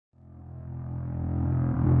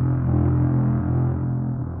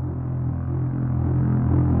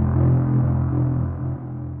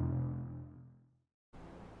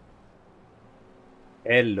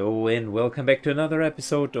Hello and welcome back to another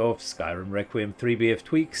episode of Skyrim Requiem 3BF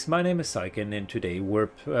Tweaks. My name is Syken and today we're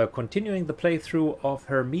continuing the playthrough of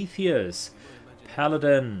Hermethius,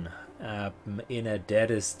 Paladin, in a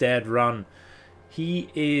Dead is Dead run. He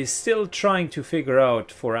is still trying to figure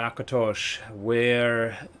out for Akatosh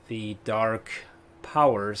where the dark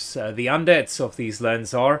powers, the undeads of these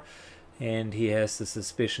lands are, and he has the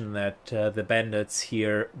suspicion that the bandits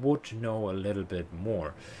here would know a little bit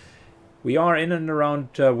more. We are in and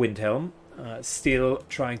around Windhelm, still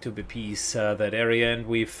trying to appease that area, and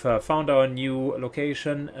we've found our new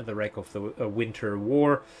location, the wreck of the Winter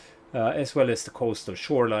War, as well as the coastal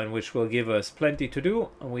shoreline, which will give us plenty to do.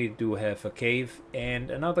 We do have a cave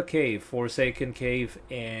and another cave, Forsaken Cave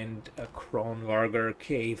and a Kronvargar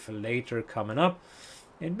Cave later coming up.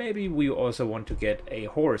 And maybe we also want to get a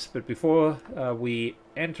horse, but before we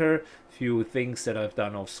enter, a few things that I've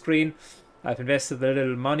done off screen. I've invested a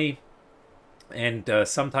little money and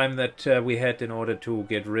some time that we had in order to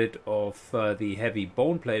get rid of the heavy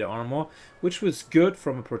bone plate armor, which was good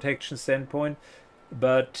from a protection standpoint,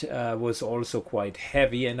 but was also quite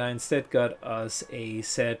heavy, and I instead got us a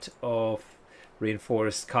set of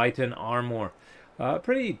reinforced chitin armor.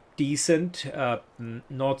 Pretty decent,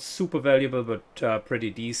 not super valuable, but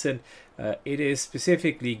pretty decent. It is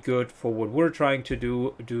specifically good for what we're trying to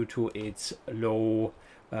do due to its low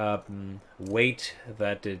weight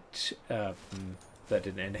that it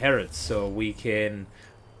inherits, so we can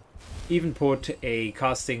even put a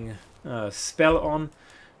casting spell on,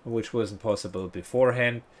 which wasn't possible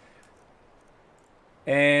beforehand,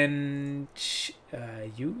 and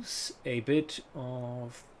use a bit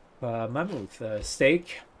of mammoth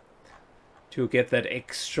steak to get that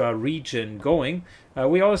extra regen going.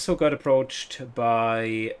 We also got approached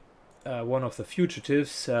by one of the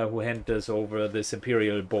fugitives who handed us over this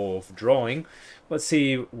Imperial Bow of Drawing. Let's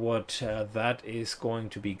see what that is going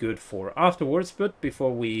to be good for afterwards, but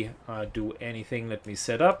before we do anything, let me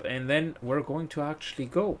set up and then we're going to actually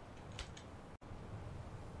go.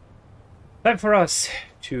 Time for us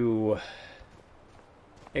to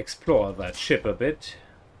explore that ship a bit.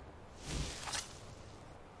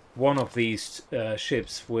 One of these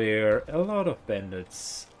ships where a lot of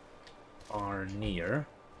bandits are near.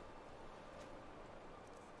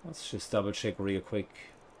 Let's just double check real quick.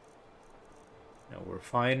 No, we're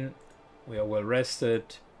fine. We are well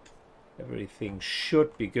rested. Everything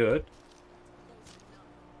should be good.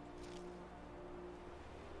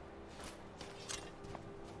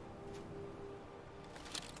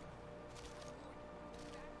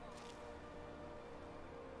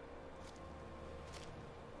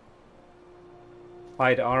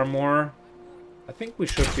 Hide armor. I think we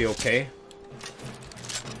should be okay.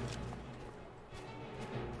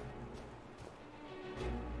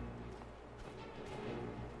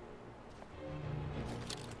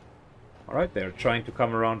 Alright, they're trying to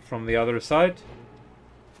come around from the other side.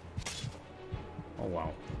 Oh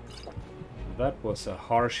wow. That was a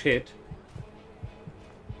harsh hit.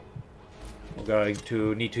 We're going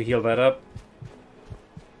to need to heal that up.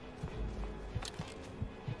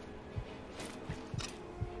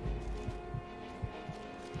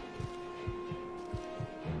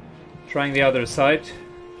 Trying the other side.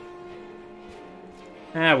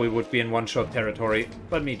 We would be in one-shot territory.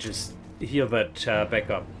 Let me just heal that back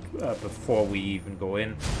up before we even go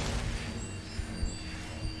in.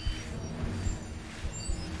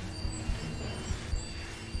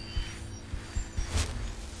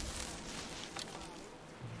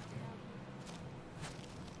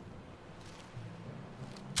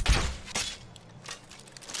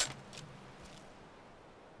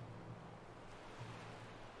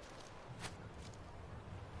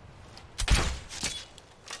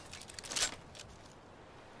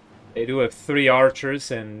 They do have 3 archers,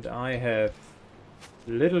 and I have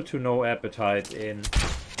little to no appetite in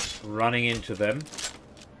running into them.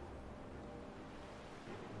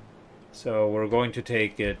 So we're going to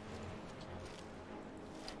take it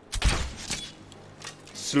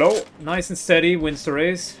slow, nice and steady, wins the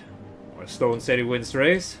race. Or slow and steady wins the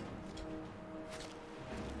race.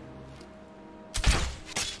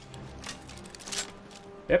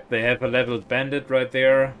 Yep, they have a leveled bandit right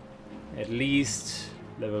there. At least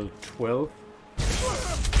level 12.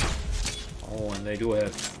 Oh, and they do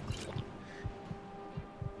have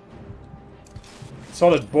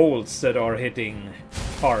solid bolts that are hitting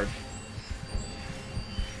hard.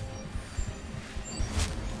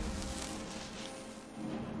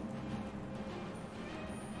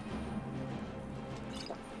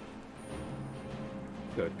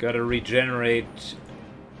 Good, gotta regenerate.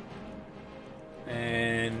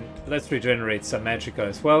 And let's regenerate some magicka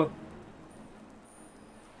as well.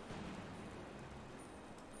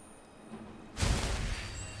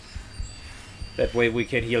 That way we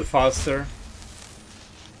can heal faster.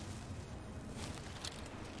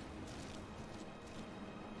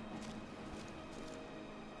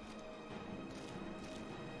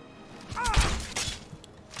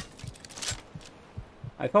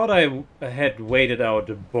 I thought I had waited out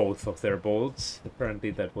both of their bolts.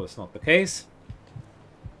 Apparently that was not the case.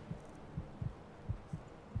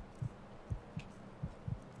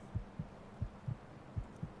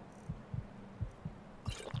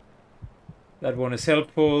 That one is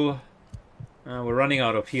helpful. We're running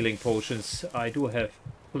out of healing potions. I do have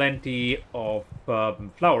plenty of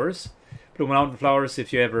flowers. Blue Mountain flowers,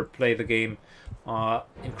 if you ever play the game, are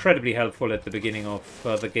incredibly helpful at the beginning of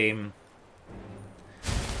the game.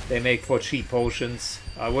 They make for cheap potions.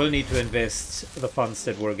 I will need to invest the funds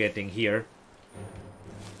that we're getting here.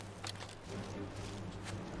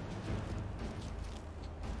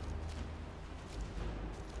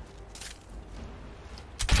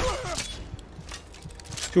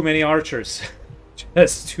 Too many archers.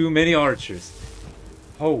 Just too many archers.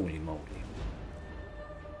 Holy moly.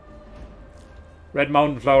 Red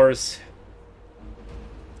Mountain flowers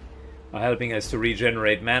are helping us to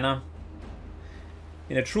regenerate mana.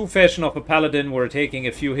 In a true fashion of a paladin, we're taking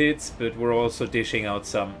a few hits, but we're also dishing out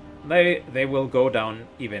some. They will go down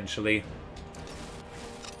eventually.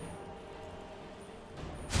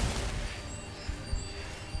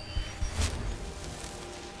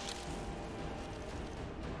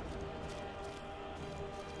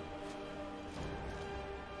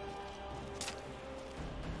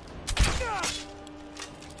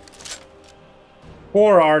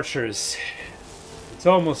 Poor archers. It's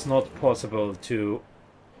almost not possible to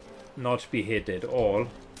not be hit at all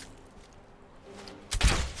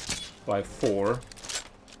by 4,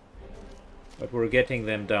 but we're getting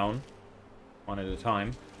them down one at a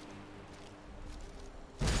time.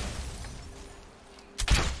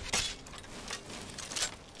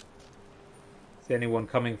 Is anyone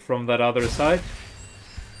coming from that other side?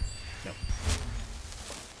 No.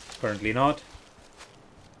 Currently not.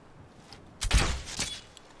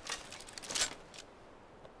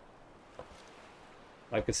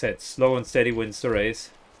 Like I said, slow and steady wins the race.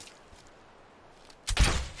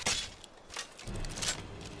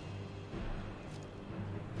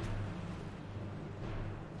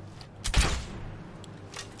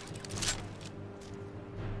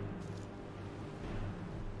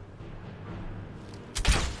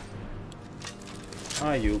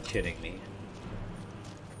 Are you kidding me?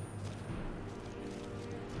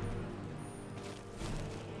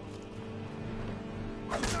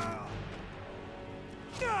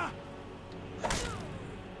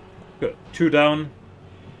 Good. 2 down.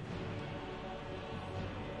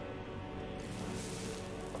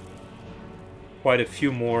 Quite a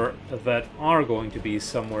few more that are going to be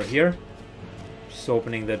somewhere here. Just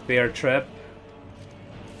opening that bear trap.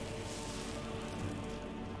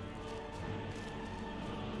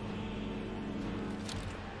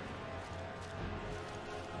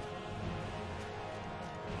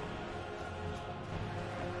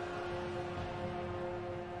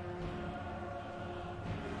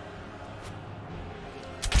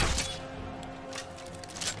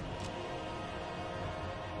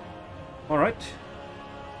 Alright.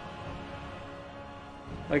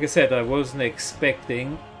 Like I said, I wasn't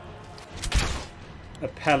expecting a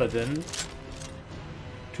paladin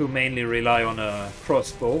to mainly rely on a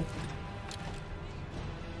crossbow.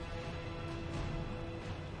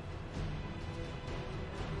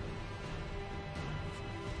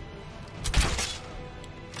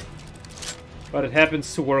 But it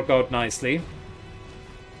happens to work out nicely.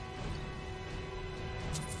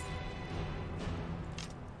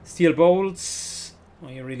 Steel bolts,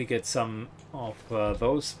 well, you really get some of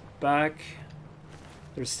those back.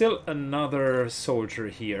 There's still another soldier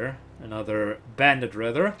here, another bandit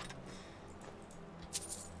rather.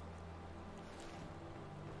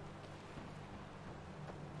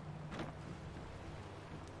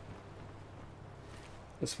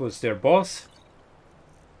 This was their boss.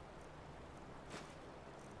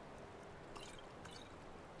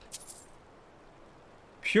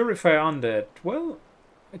 Purify undead. Well,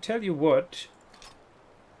 I tell you what,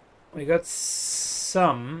 we got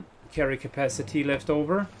some carry capacity left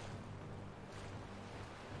over.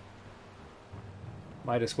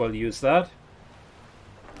 Might as well use that.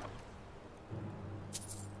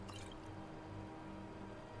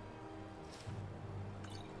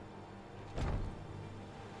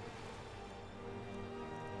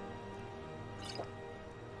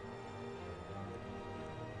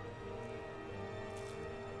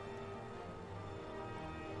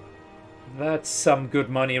 That's some good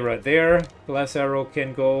money right there. Glass arrow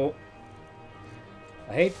can go.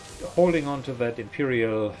 I hate holding on to that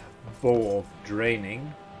Imperial bow of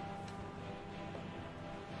draining.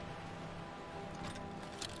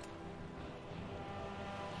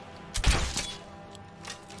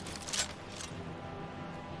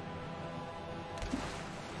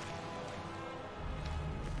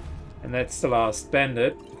 And that's the last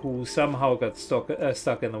bandit, who somehow got stuck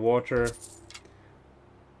in the water.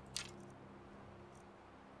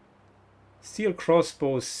 Steel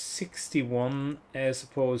crossbow 61 as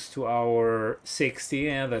opposed to our 60.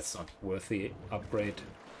 Yeah, that's not worth the upgrade.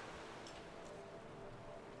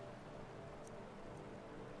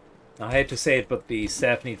 I hate to say it, but the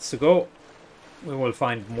staff needs to go. We will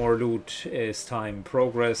find more loot as time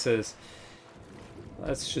progresses.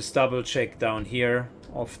 Let's just double check down here.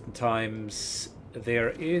 Oftentimes there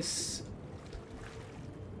is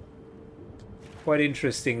quite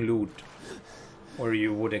interesting loot where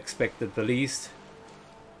you would expect it the least.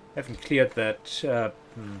 Haven't cleared that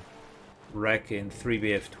wreck in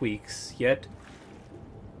 3BF TWEAKS yet.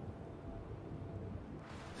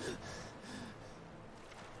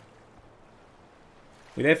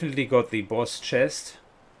 We definitely got the boss chest.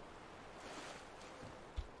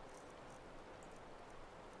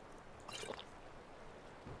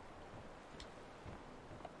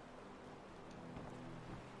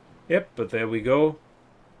 Yep, but there we go.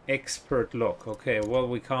 Expert lock. Okay, well,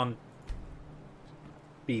 we can't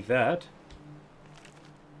be that.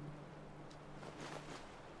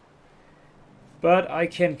 But I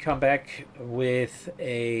can come back with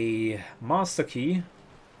a master key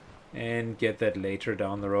and get that later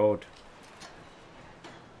down the road.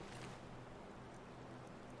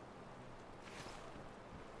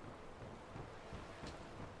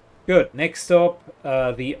 Good. Next up,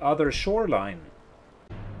 the other shoreline.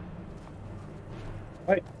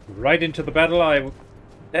 Right into the battle. I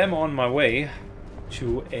am on my way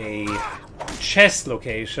to a chest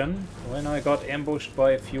location when I got ambushed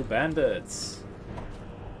by a few bandits.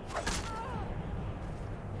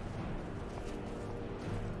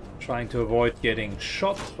 Trying to avoid getting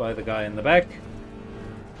shot by the guy in the back.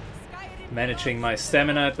 Managing my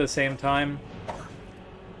stamina at the same time.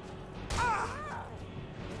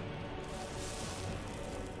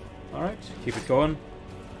 Alright, keep it going.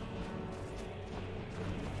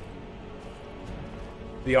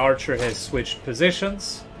 The archer has switched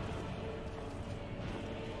positions.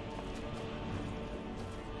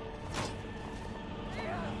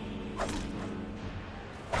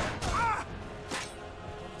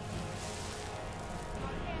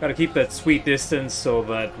 Gotta keep that sweet distance so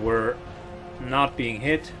that we're not being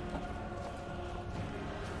hit.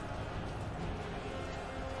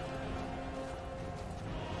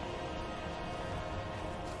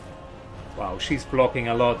 Wow, she's blocking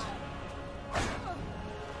a lot.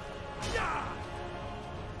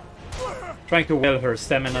 Trying to whittle her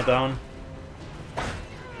stamina down.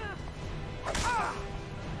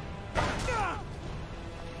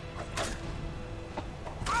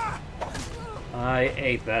 I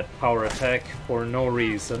ate that power attack for no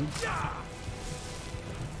reason.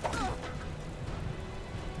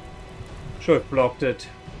 Should have blocked it.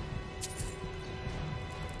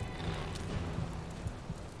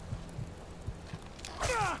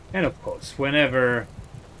 And of course, whenever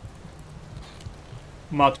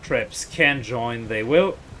mud crabs can join, they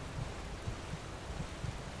will.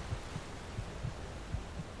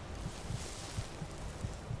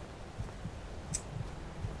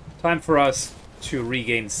 Time for us to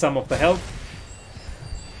regain some of the health.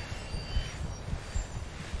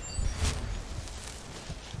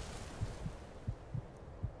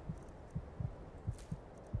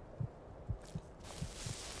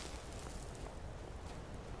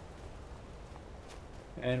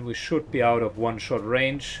 And we should be out of one-shot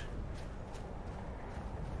range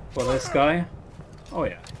for this guy. Oh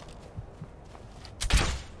yeah.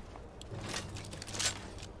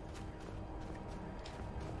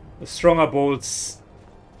 The stronger bolts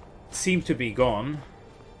seem to be gone.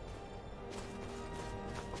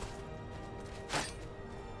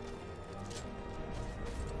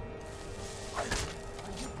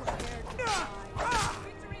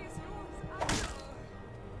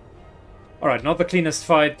 Alright, not the cleanest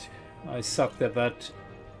fight. I sucked at that.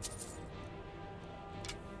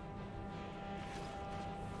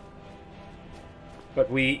 But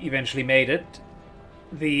we eventually made it.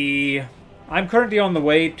 I'm currently on the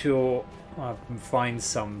way to find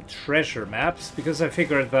some treasure maps, because I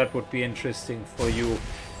figured that would be interesting for you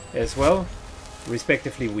as well.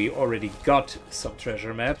 Respectively, we already got some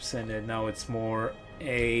treasure maps, and now it's more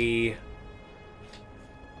a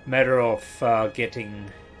matter of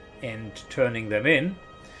getting and turning them in.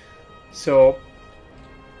 So,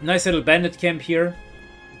 nice little bandit camp here.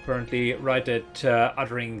 Currently right at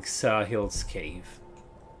Uttering's Hills Cave.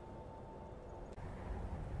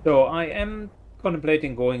 So I am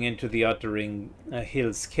contemplating going into the Uttering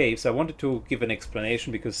Hills Caves. I wanted to give an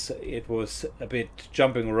explanation because it was a bit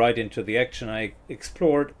jumping right into the action. I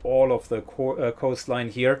explored all of the coastline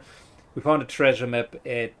here. We found a treasure map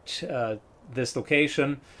at this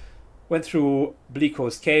location. Went through Bleak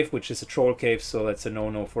Coast Cave, which is a troll cave, so that's a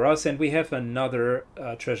no-no for us. And we have another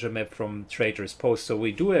treasure map from Traitor's Post. So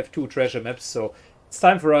we do have 2 treasure maps, so it's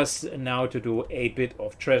time for us now to do a bit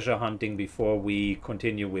of treasure hunting before we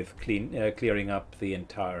continue with clearing up the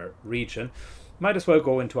entire region. Might as well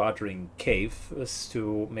go into Uttering Cave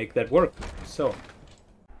to make that work. So,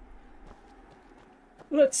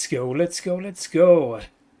 let's go, let's go, let's go.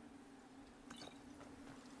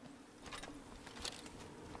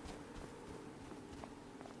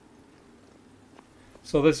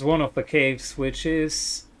 So this is one of the caves which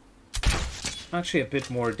is actually a bit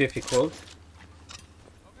more difficult,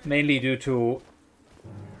 mainly due to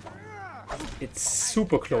its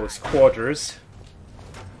super close quarters.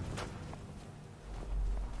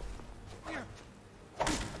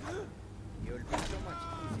 You'll be so much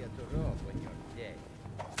easier to rob when you're dead.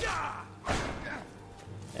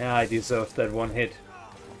 Yeah, I deserved that one hit.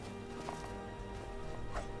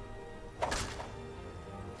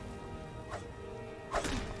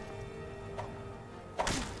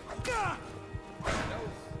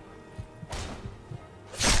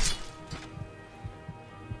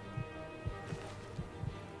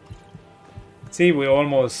 See, we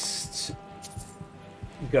almost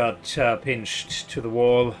got pinched to the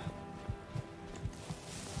wall.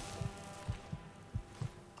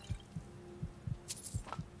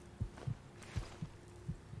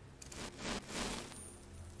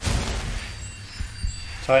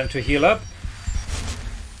 Time to heal up.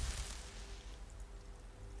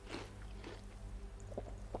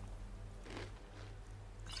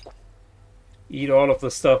 Eat all of the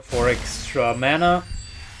stuff for extra mana.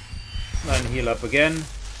 And heal up again.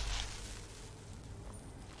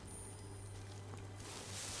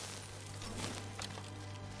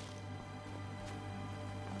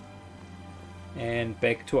 And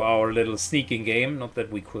back to our little sneaking game. Not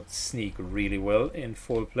that we could sneak really well in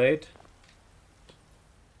full plate.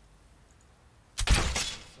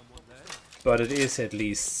 But it is at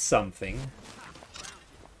least something.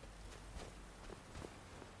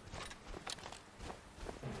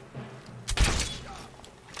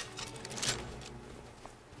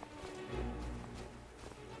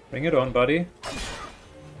 Bring it on, buddy.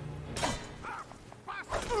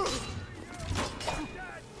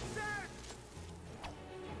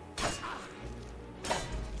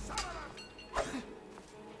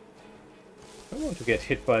 I want to get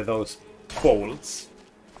hit by those bolts.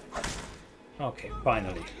 Okay,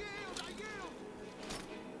 finally.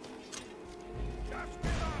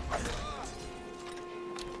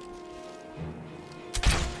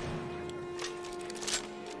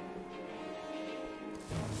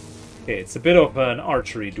 Okay, it's a bit of an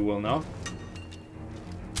archery duel now.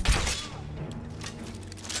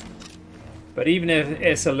 But even if,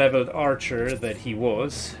 as a leveled archer that he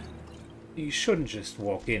was, you shouldn't just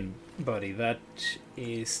walk in, buddy. That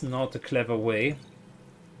is not a clever way.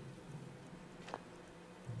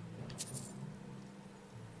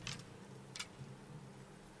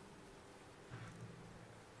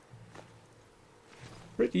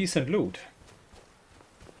 Pretty decent loot.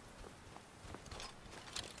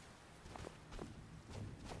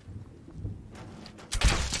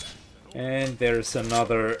 And there's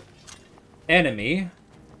another enemy.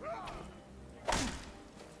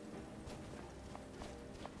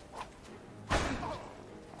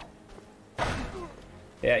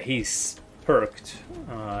 Yeah, he's perked.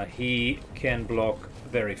 He can block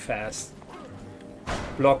very fast.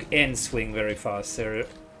 Block and swing very fast. There are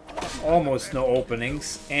almost no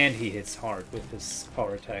openings, and he hits hard with his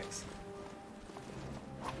power attacks.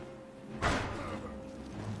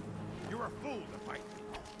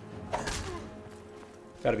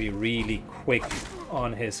 Gotta be really quick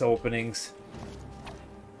on his openings.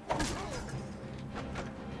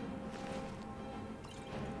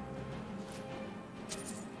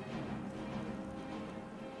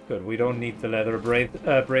 Good, we don't need the leather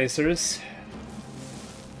bracers.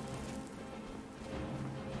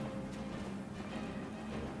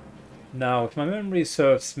 Now, if my memory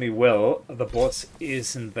serves me well, the boss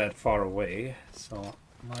isn't that far away, so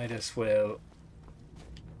might as well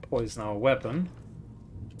poison our weapon.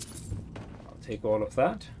 Take all of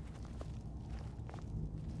that.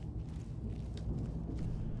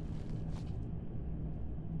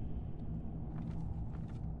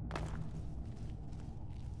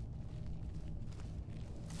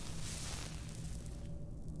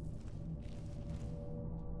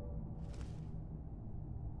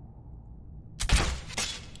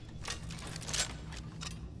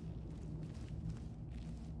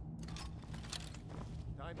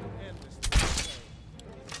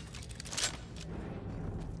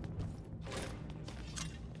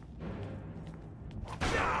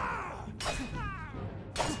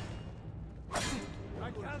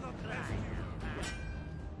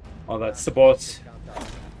 Oh, that's the boss.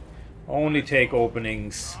 Only take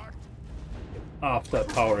openings after a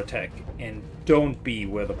power attack, and don't be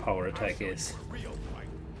where the power attack is.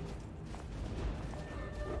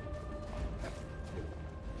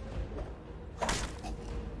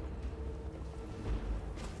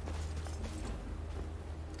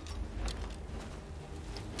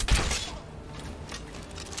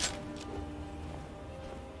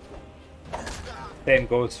 Same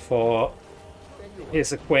goes for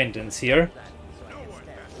his acquaintance here.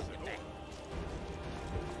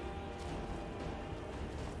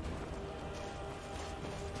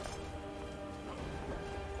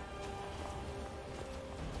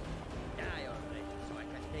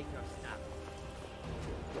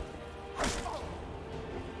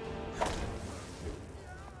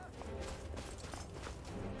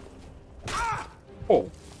 Oh,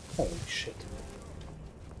 holy shit.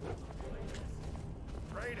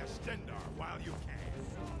 While you can.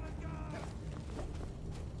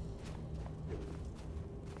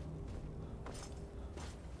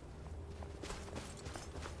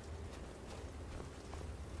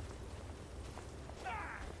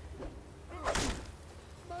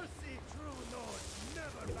 Mercy, true Lord,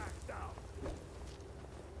 never back down.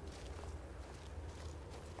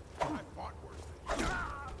 I fought worse than you.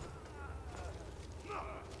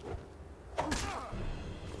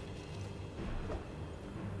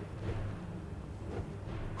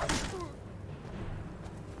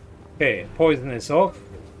 Okay, poison is off.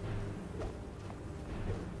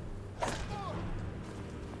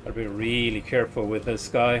 Gotta be really careful with this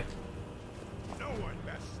guy. No one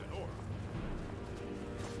bests an orc.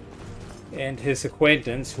 And his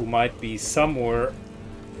acquaintance, who might be somewhere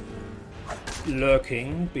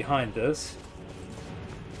lurking behind us.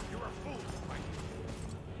 You're a fool to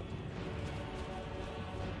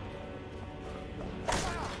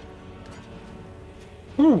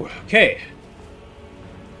fight. Ooh, okay.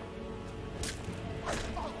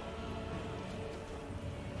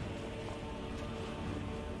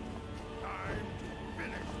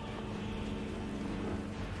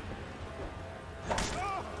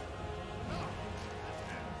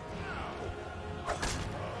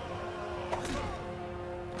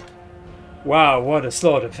 Wow, what a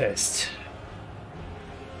slaughterfest.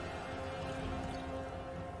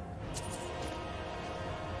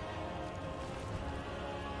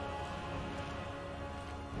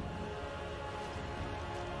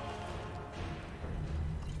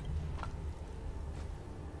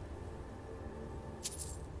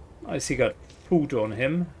 I see got food on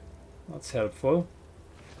him. That's helpful.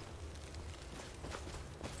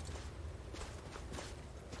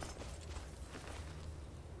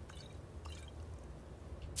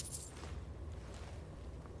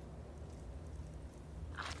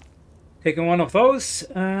 Taking one of those,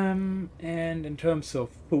 and in terms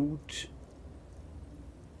of food,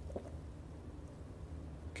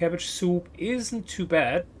 cabbage soup isn't too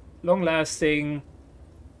bad. Long-lasting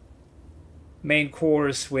main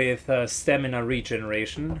course with stamina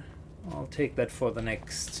regeneration. I'll take that for the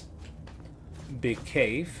next big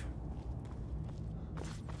cave.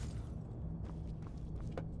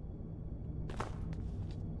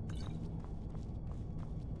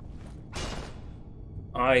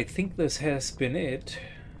 I think this has been it.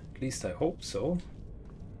 At least I hope so.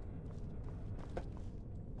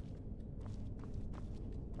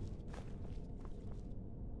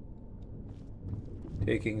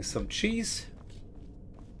 Taking some cheese.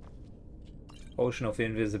 Potion of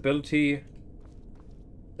invisibility.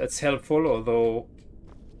 That's helpful, although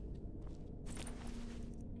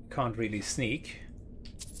can't really sneak.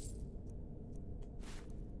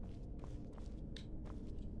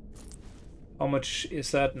 How much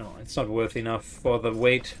is that? No, it's not worth enough for the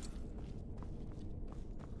weight.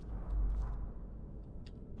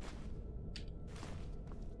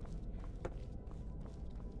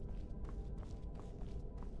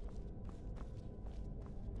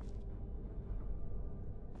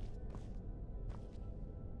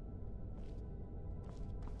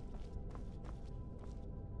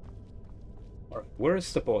 Where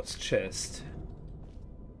is the boss chest?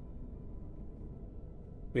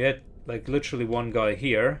 We had like literally one guy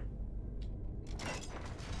here.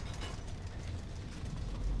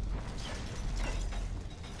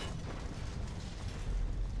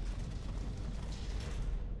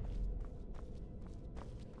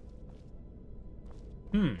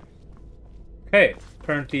 Okay,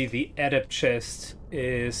 apparently the adept chest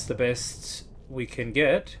is the best we can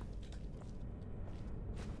get.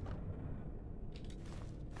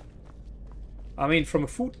 I mean, from a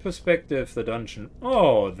food perspective, the dungeon...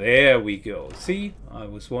 Oh, there we go. See? I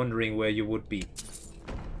was wondering where you would be.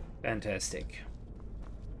 Fantastic.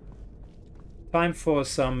 Time for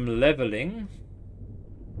some leveling.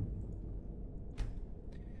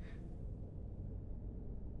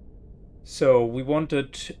 So we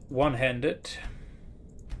wanted one-handed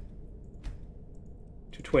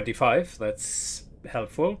to 25. That's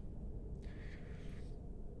helpful.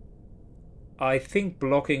 I think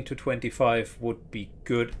blocking to 25 would be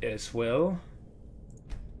good as well.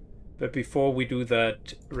 But before we do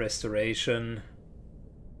that, restoration.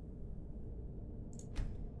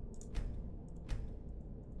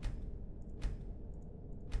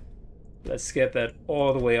 Let's get that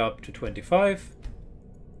all the way up to 25.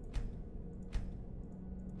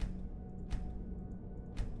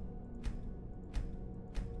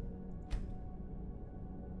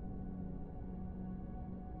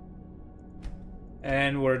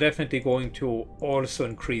 And we're definitely going to also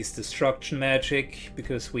increase destruction magic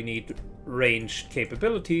because we need ranged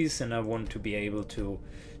capabilities, and I want to be able to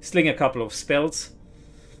sling a couple of spells.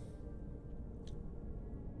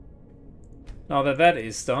 Now that that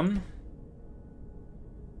is done,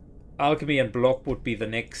 alchemy and block would be the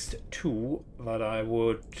next two that I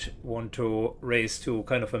would want to raise to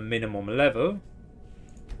kind of a minimum level.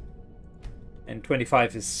 And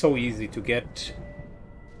 25 is so easy to get.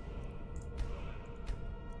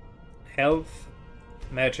 Health,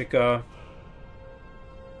 magicka,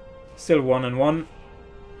 still 1 and 1.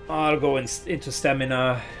 I'll go into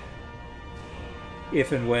stamina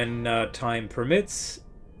if and when time permits.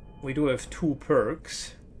 We do have 2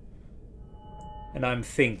 perks, and I'm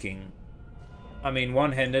thinking, I mean,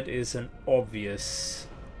 one-handed is an obvious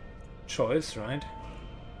choice, right?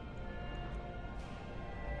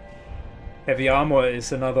 Heavy armor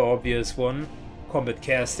is another obvious one. Combat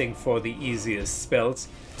casting for the easiest spells.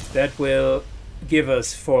 That will give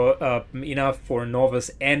us for enough for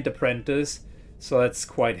novice and apprentice, so that's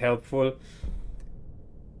quite helpful.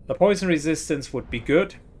 The poison resistance would be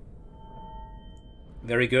good,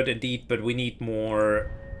 very good indeed, but we need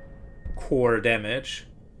more core damage.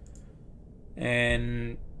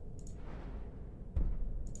 And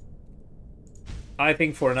I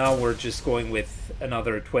think for now we're just going with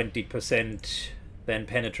another 20%, then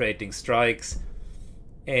penetrating strikes.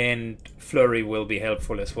 And flurry will be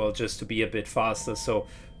helpful as well, just to be a bit faster. So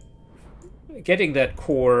getting that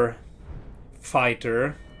core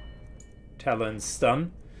fighter talents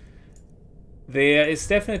done. There is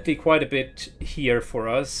definitely quite a bit here for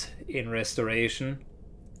us in restoration.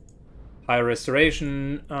 High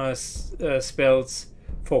restoration spells,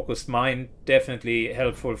 focused mind, definitely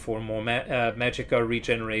helpful for more magicka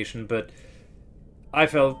regeneration, but I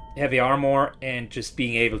felt heavy armor and just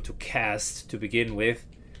being able to cast to begin with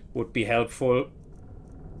would be helpful.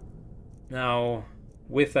 Now,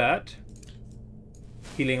 with that,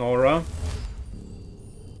 healing aura,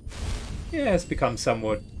 yeah, has become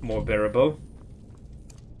somewhat more bearable.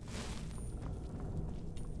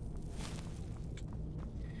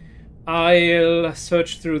 I'll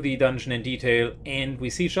search through the dungeon in detail, and we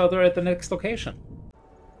see each other at the next location.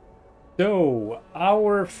 So,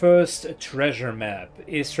 our first treasure map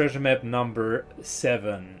is treasure map number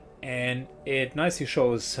 7, and it nicely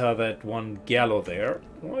shows that one gallows there,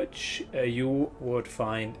 which you would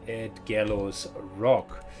find at Gallows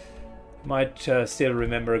Rock. You might still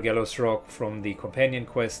remember Gallows Rock from the companion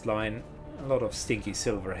quest line. A lot of stinky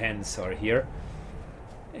silver hens are here,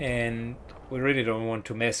 and we really don't want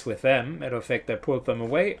to mess with them. Matter of fact, I pulled them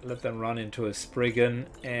away, let them run into a Spriggan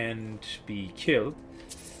and be killed.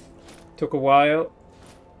 Took a while,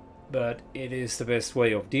 but it is the best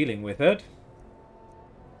way of dealing with it.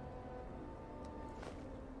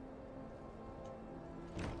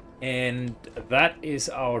 And that is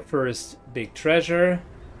our first big treasure,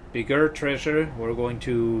 bigger treasure. We're going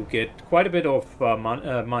to get quite a bit of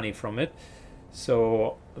money from it,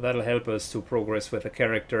 so that'll help us to progress with the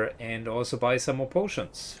character and also buy some more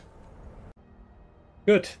potions.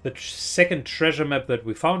 Good. The second treasure map that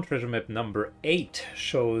we found, treasure map number 8,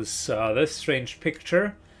 shows this strange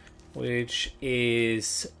picture, which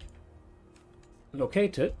is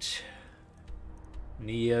located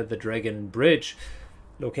near the Dragon Bridge,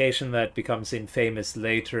 location that becomes infamous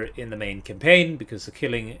later in the main campaign because the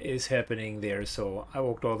killing is happening there. So I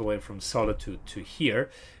walked all the way from Solitude to here.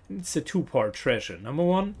 And it's a 2-part treasure. Number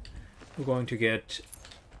 1, we're going to get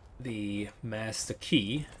the Master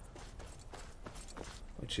Key,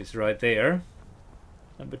 which is right there.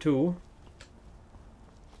 Number 2,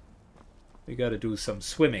 we gotta do some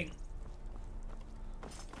swimming.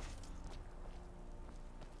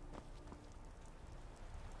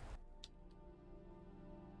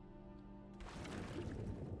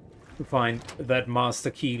 To find that Master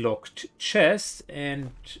Key locked chest,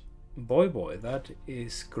 and boy, that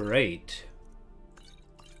is great.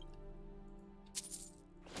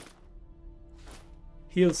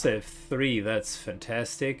 Heal save 3, that's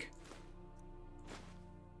fantastic.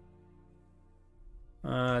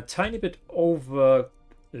 Tiny bit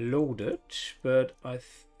overloaded, but I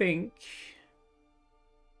think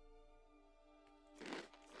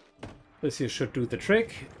this here should do the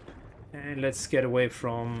trick. And let's get away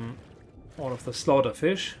from all of the slaughter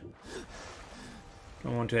fish.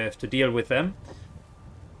 Don't want to have to deal with them.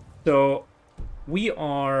 So we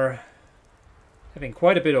are having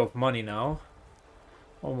quite a bit of money now.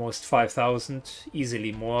 Almost 5,000,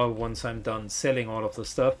 easily more once I'm done selling all of the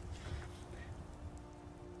stuff.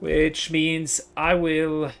 Which means I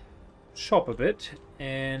will shop a bit,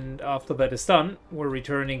 and after that is done, we're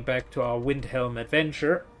returning back to our Windhelm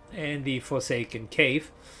adventure and the Forsaken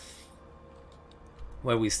Cave,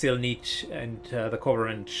 where we still need, and the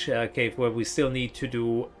Covenant Cave, where we still need to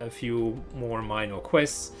do a few more minor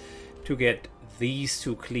quests to get these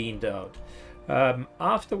two cleaned out.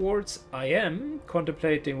 Afterwards, I am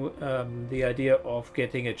contemplating the idea of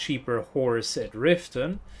getting a cheaper horse at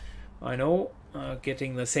Riften. I know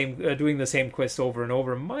getting the same, doing the same quest over and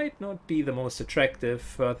over might not be the most attractive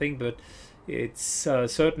thing, but it's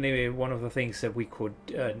certainly one of the things that we could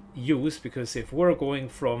use, because if we're going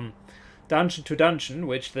from dungeon to dungeon,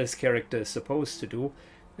 which this character is supposed to do,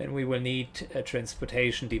 then we will need a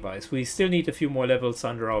transportation device. We still need a few more levels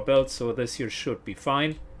under our belt, so this year should be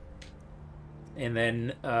fine. And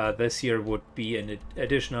then this year would be an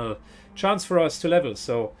additional chance for us to level.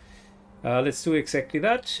 So let's do exactly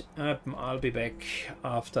that. I'll be back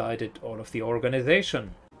after I did all of the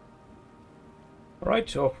organization.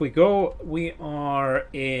 Alright, off we go. We are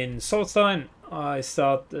in Solstein. I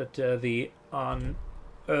started the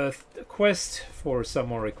Unearthed quest for some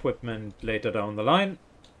more equipment later down the line.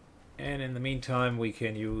 And in the meantime, we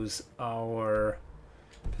can use our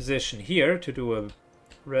position here to do a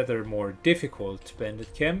rather more difficult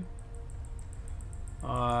bandit camp.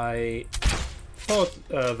 I thought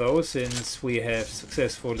though, since we have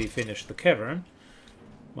successfully finished the cavern,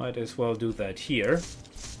 might as well do that here.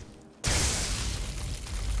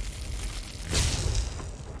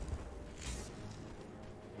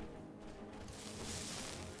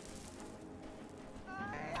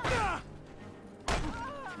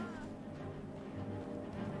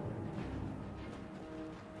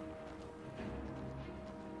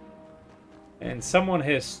 And someone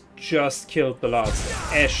has just killed the last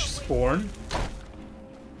ash spawn.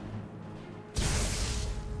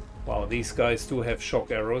 Wow, these guys do have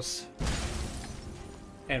shock arrows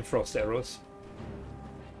and frost arrows.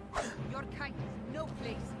 Your kind has no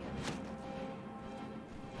place here.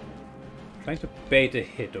 Trying to bait a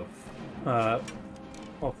hit of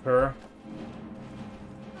her.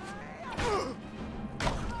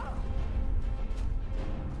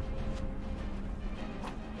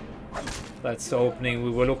 That's the opening we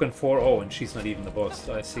were looking for. Oh, and she's not even the boss,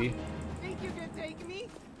 I see. Think you can take me?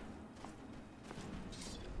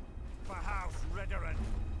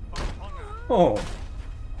 Oh,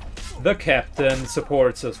 the captain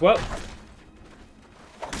supports as well.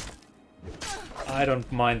 I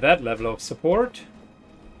don't mind that level of support.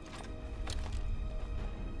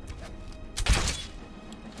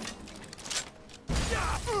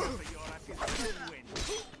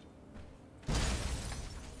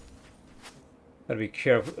 Gotta be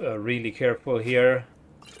careful, really careful here.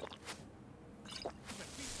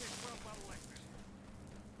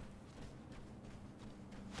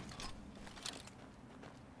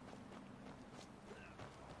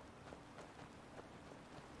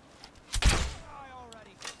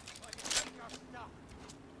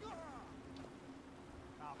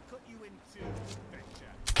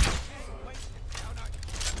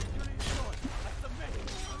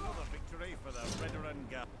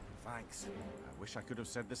 Thanks. I wish I could have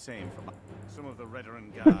said the same for some of the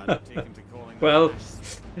Redoran Guard have taken to calling Well,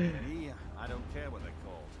 me, I don't care what they're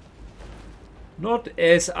called. not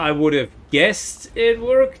as I would have guessed it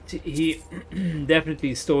worked. He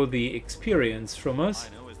definitely stole the experience from us.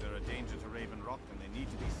 I know is there a danger to Raven Rock and they need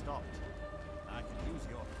to be stopped. I could use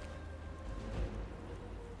your...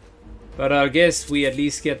 But I guess we at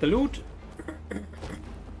least get the loot.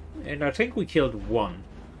 And I think we killed one.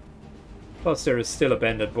 Plus there is still a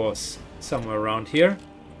bandit boss somewhere around here.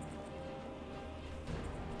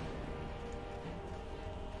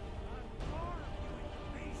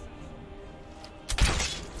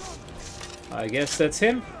 I guess that's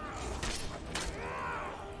him.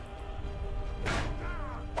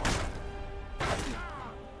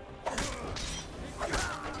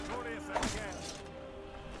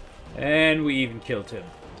 And we even killed him.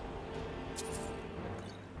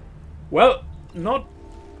 Well, not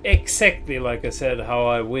exactly like I said how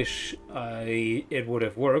I wish it would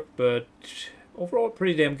have worked, but overall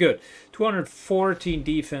pretty damn good. 214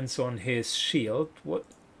 defense on his shield. What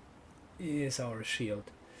is our shield?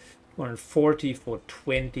 240 for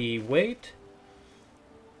 20 weight.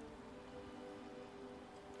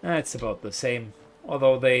 That's about the same.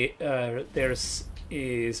 Although theirs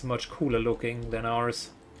is much cooler looking than ours.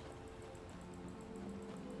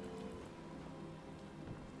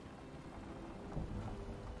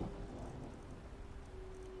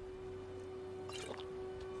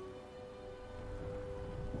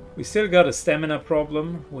 We still got a stamina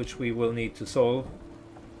problem, which we will need to solve.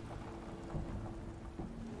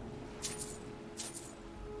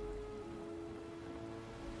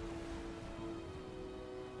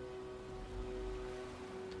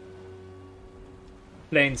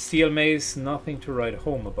 Plain steel mace, nothing to write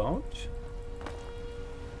home about.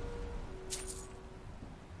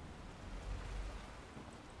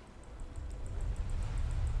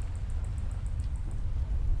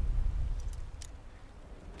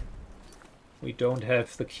 We don't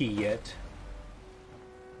have the key yet.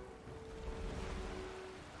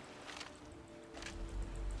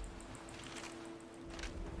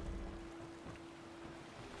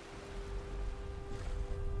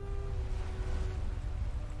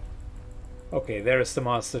 Okay, there's the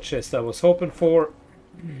master chest I was hoping for.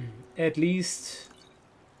 At least.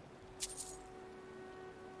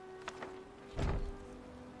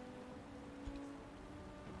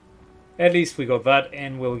 At least we got that,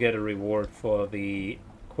 and we'll get a reward for the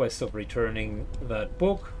quest of returning that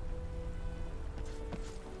book.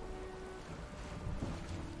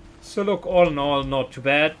 So look, all in all, not too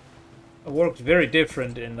bad. It worked very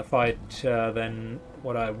different in the fight than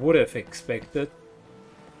what I would have expected.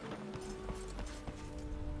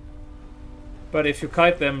 But if you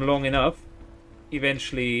kite them long enough,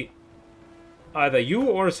 eventually either you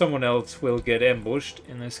or someone else will get ambushed.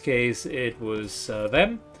 In this case, it was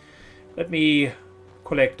them. Let me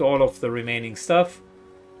collect all of the remaining stuff.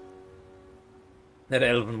 That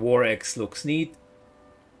Elven War Axe looks neat.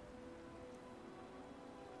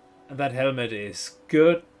 And that helmet is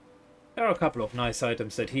good. There are a couple of nice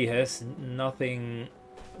items that he has. Nothing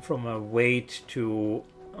from a weight to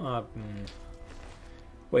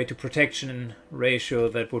protection ratio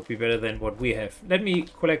that would be better than what we have. Let me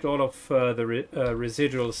collect all of the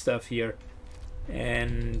residual stuff here,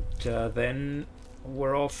 and then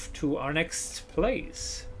we're off to our next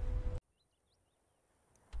place.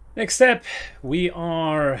 Next step, we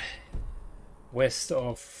are west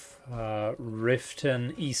of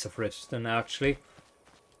Riften, east of Riften actually,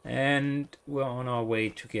 and we're on our way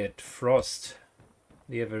to get Frost,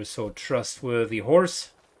 the ever so trustworthy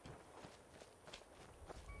horse.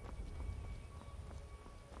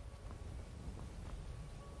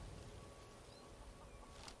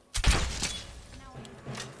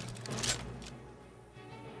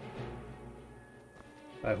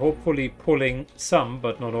 By hopefully pulling some,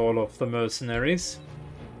 but not all of the mercenaries.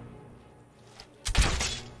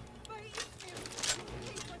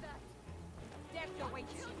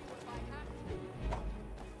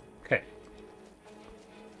 Okay.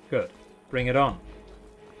 Good. Bring it on.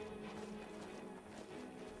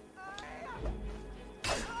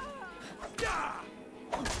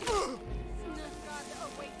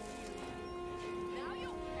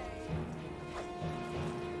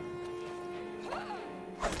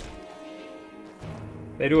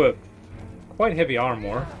 They do a quite heavy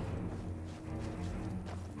armor,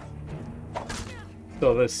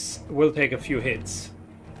 so this will take a few hits.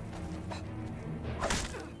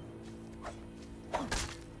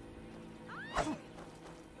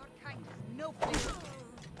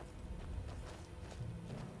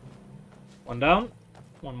 One down,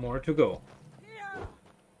 one more to go.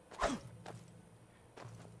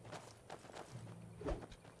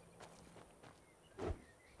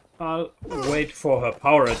 I'll wait for her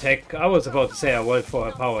power attack. I was about to say I'll wait for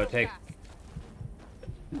her power attack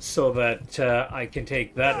so that I can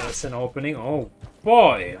take that as an opening. Oh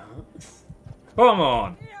boy! Come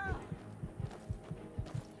on!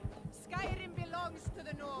 SKYRIM belongs to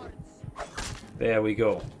the Nords. There we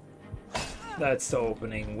go. That's the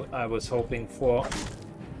opening I was hoping for.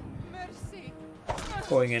 Mercy.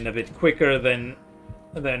 Going in a bit quicker than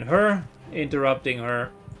her, interrupting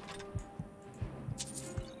her.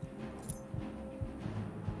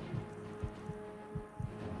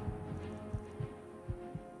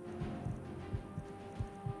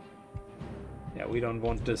 We don't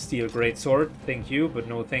want the steel greatsword. Thank you, but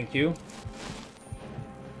no thank you.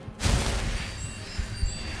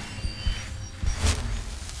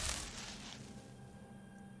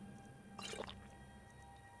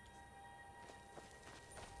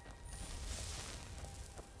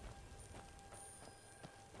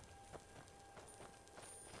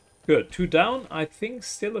 Good, 2 down. I think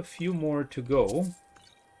still a few more to go.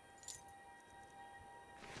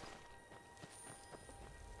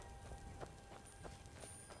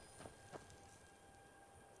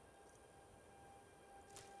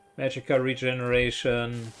 Magica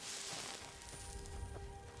regeneration.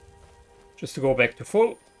 Just to go back to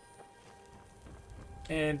full.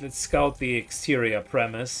 And let's scout the exterior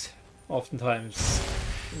premise. Oftentimes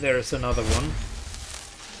there's another one.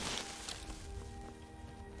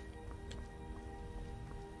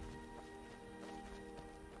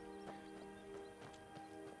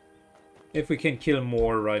 If we can kill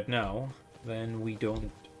more right now, then we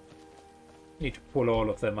don't need to pull all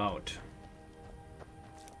of them out.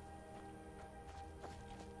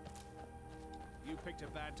 You picked a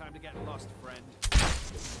bad time to get lost, friend.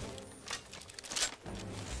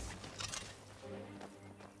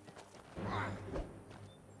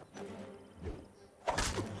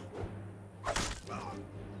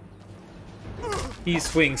 He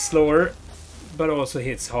swings slower, but also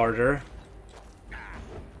hits harder.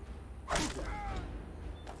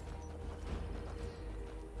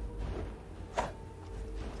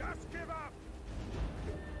 Just give up.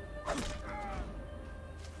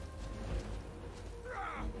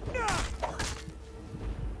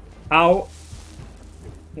 How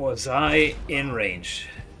was I in range?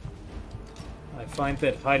 I find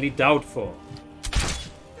that highly doubtful.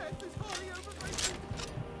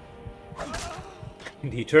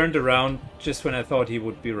 And he turned around just when I thought he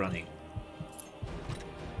would be running.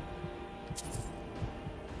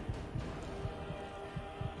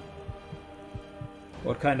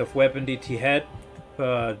 What kind of weapon did he have?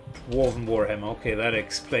 Dwarven Warhammer. Okay, that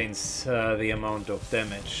explains the amount of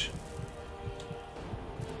damage.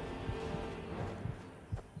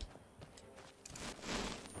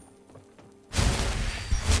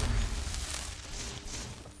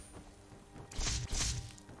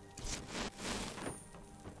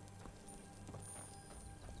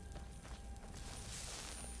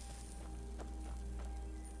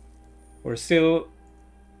 We're still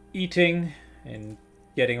eating and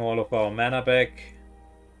getting all of our mana back.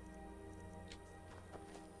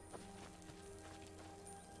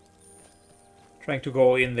 Trying to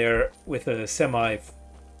go in there with a semi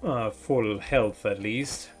full health at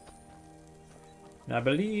least. And I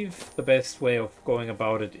believe the best way of going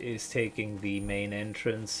about it is taking the main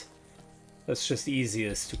entrance. That's just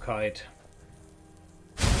easiest to kite.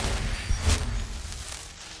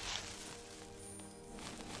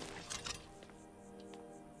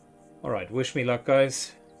 Alright, wish me luck,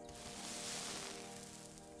 guys.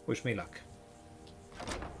 Wish me luck.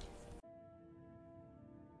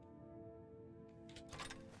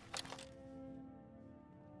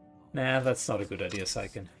 Nah, that's not a good idea,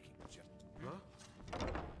 Syken.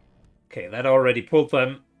 Okay, that already pulled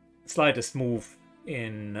them. Slightest move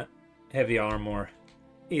in heavy armor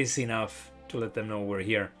is enough to let them know we're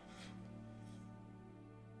here.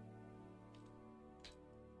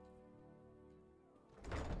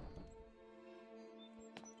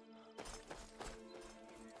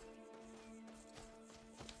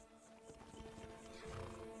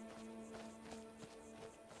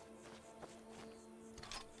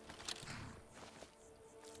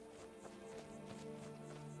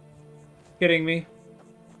 Kidding me?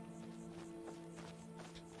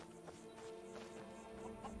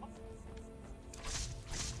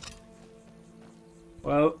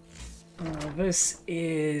 Well, this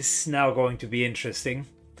is now going to be interesting.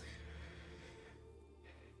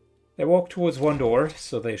 They walk towards one door,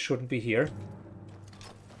 so they shouldn't be here.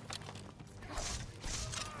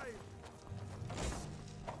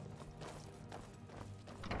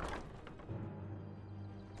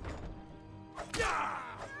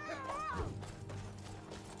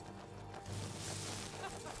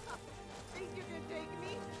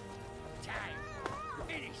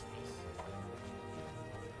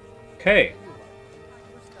 Okay.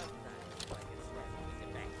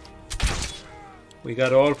 We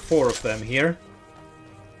got all 4 of them here.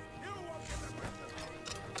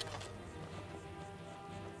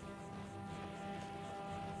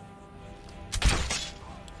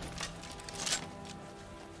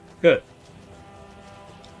 Good.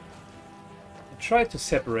 I tried to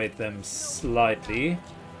separate them slightly,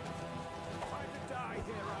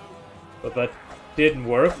 but that didn't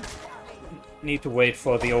work. Need to wait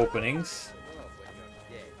for the openings.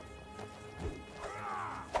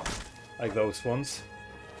 Like those ones.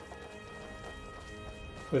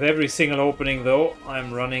 With every single opening though,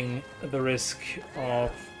 I'm running the risk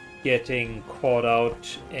of getting caught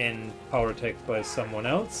out and power attacked by someone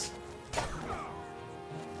else.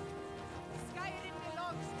 SKYRIM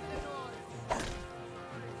belongs to the Lord.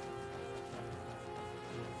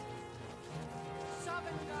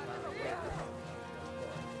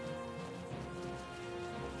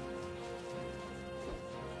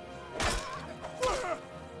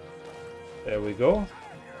 There we go.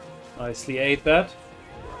 Nicely ate that.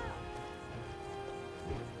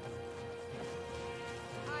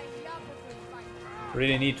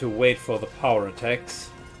 Really need to wait for the power attacks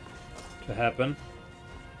to happen.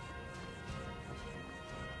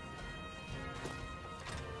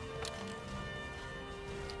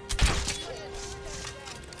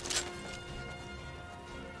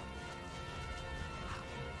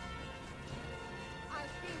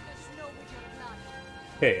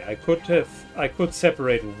 Okay, I could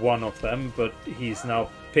separate one of them, but he's now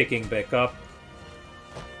picking back up.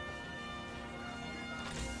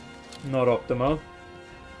 Not optimal.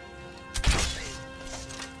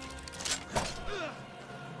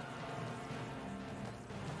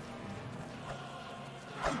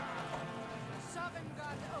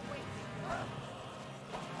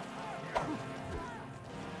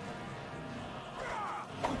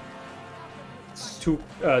 It's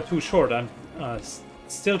too short. I'm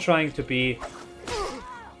still trying to be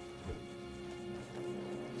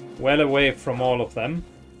well away from all of them,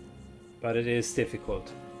 but it is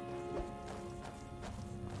difficult.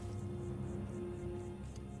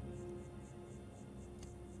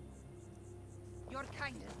 Your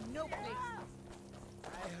kind has no place.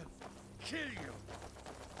 I'll kill you.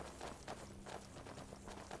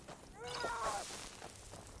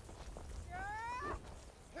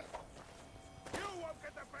 You won't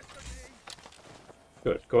get the best of me.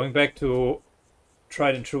 Good. Going back to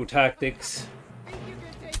tried and true tactics. Think you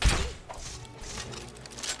can take me?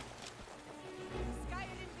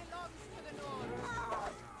 Skyrim belongs to the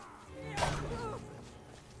North.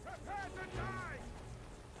 Prepare to die.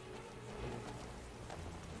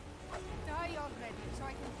 Die already, so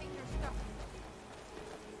I can take your stuff.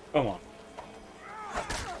 Come on.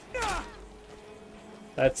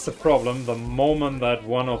 That's the problem. The moment that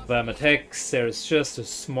one of them attacks, there's just a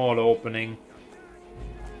small opening.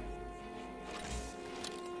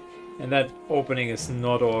 And that opening is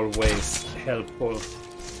not always helpful.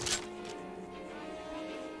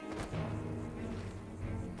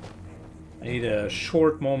 I need a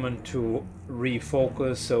short moment to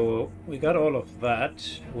refocus, so we got all of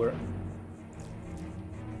that. We're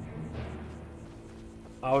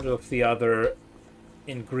out of the other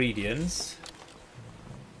ingredients.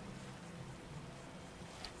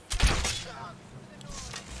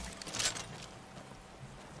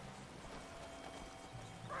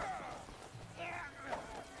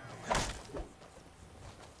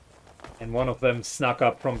 And one of them snuck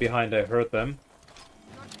up from behind. I heard them.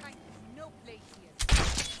 Your kind has no place here.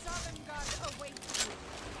 Southern God awaits you.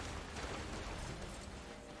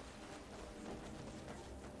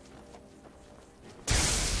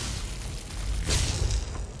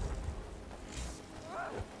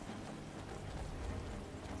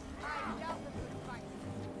 I love a good fight.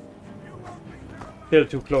 Still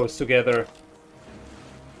too close together.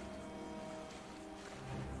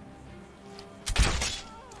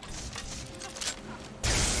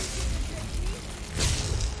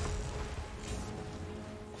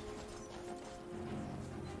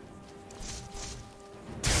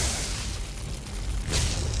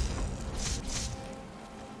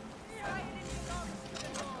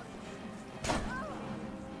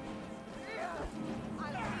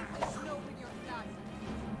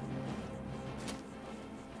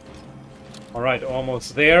 Alright,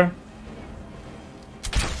 almost there.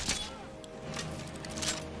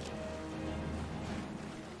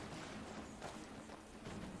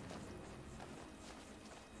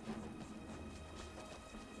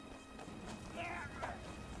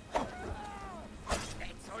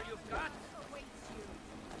 That's all you've got. Awaits you.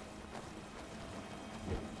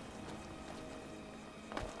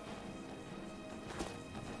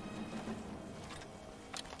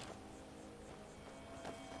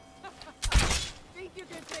 Think you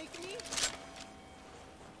can take me?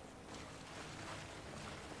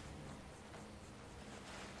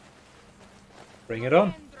 Bring it on.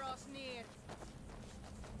 End draws near.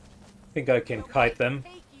 Think I can kite them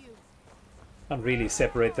Take you. and really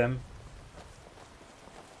separate them.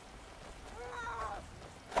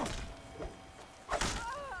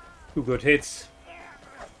 Two good hits.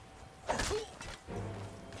 I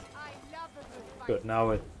love a good fight. Good, now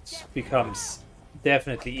it becomes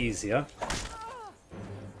definitely easier.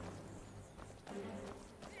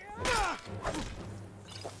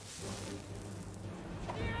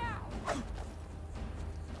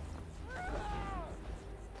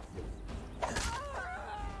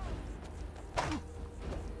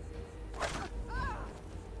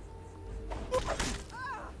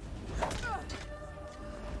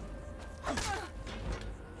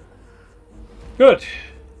 Good.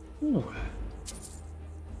 Ooh.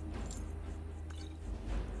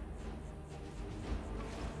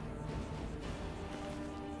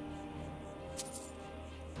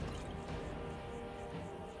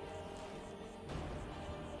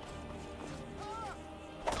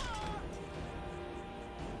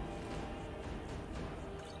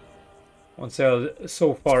 Once they're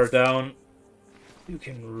so far down, you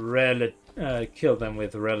can kill them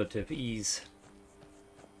with relative ease.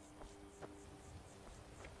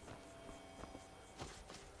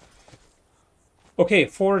 Okay,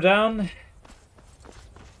 4 down.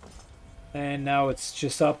 And now it's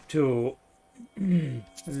just up to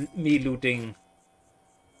me looting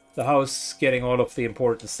the house, getting all of the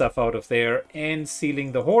important stuff out of there, and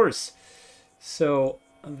sealing the horse. So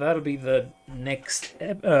that'll be the next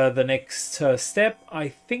step. I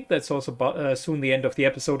think that's also soon the end of the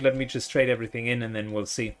episode. Let me just trade everything in and then we'll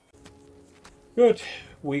see. Good.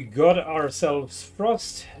 We got ourselves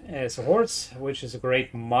Frost as a horse, which is a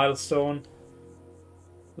great milestone.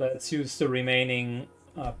 Let's use the remaining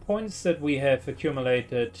points that we have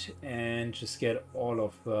accumulated and just get all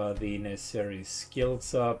of the necessary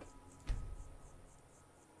skills up.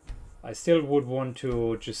 I still would want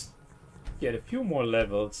to just get a few more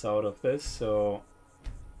levels out of this, so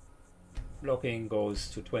blocking goes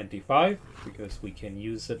to 25 because we can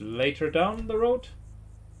use it later down the road.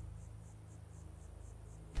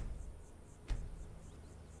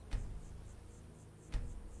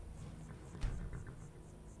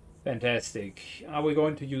 Fantastic. Are we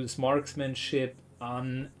going to use marksmanship?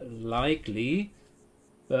 Unlikely,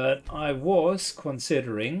 but I was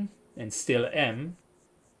considering, and still am,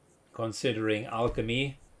 considering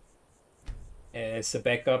alchemy as a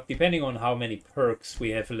backup, depending on how many perks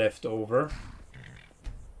we have left over.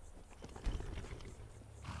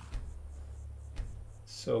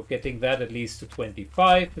 So getting that at least to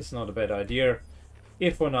 25 is not a bad idea,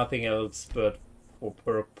 if for nothing else but for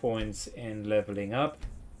perk points and leveling up.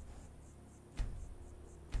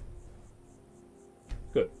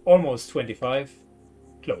 Good. Almost 25.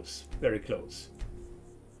 Close. Very close.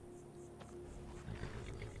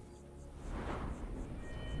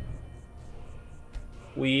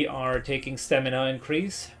 We are taking stamina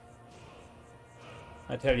increase.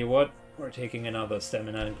 I tell you what, we're taking another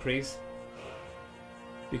stamina increase,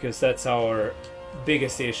 because that's our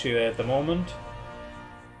biggest issue at the moment.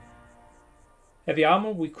 Heavy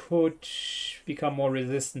armor, we could become more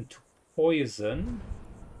resistant to poison.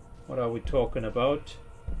 What are we talking about?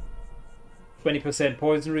 20%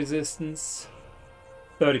 poison resistance,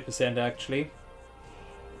 30% actually.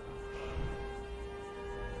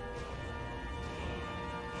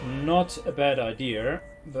 Not a bad idea,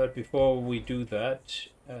 but before we do that,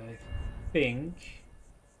 I think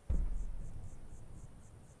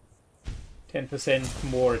 10%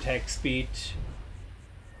 more attack speed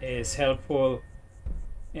is helpful,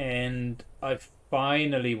 and I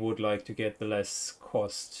finally would like to get the less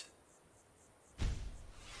cost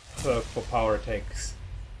perk for power attacks.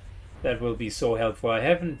 That will be so helpful. I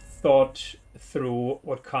haven't thought through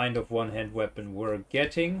what kind of one-hand weapon we're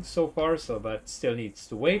getting so far, so that still needs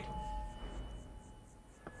to wait.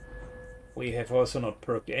 We have also not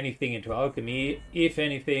perked anything into alchemy. If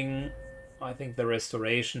anything, I think the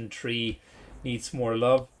restoration tree needs more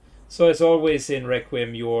love. So as always in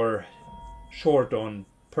Requiem, you're short on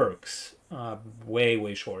perks.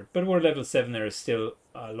 Way short. But we're level 7, there is still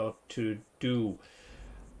a lot to do.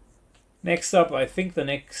 Next up, I think the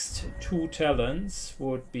next 2 talents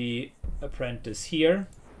would be Apprentice here.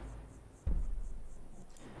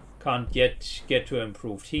 Can't yet get to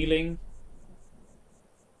improved healing.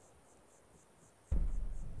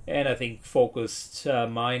 And I think Focused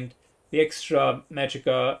Mind. The extra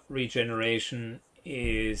Magicka regeneration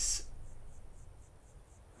is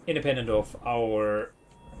independent of our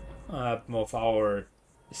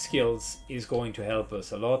skills, is going to help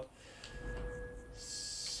us a lot.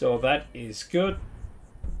 So that is good.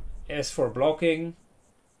 As for blocking,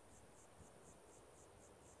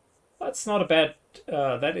 that's not a bad.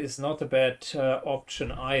 That is not a bad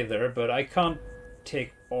option either. But I can't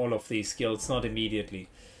take all of these skills, not immediately.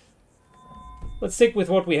 Let's stick with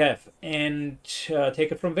what we have and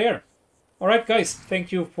take it from there. All right, guys.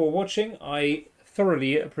 Thank you for watching. I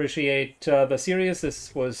thoroughly appreciate the series.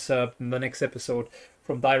 This was the next episode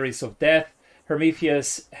from Diaries of Death.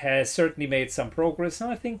 Hermethius has certainly made some progress, and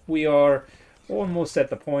I think we are almost at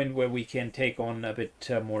the point where we can take on a bit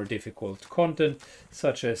more difficult content,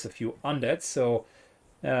 such as a few undeads. So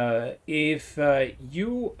if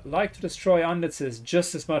you like to destroy undeads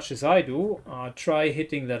just as much as I do, try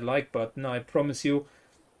hitting that like button. I promise you,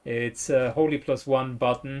 it's a holy +1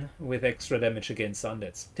 button with extra damage against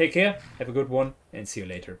undeads. Take care, have a good one, and see you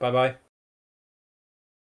later. Bye bye.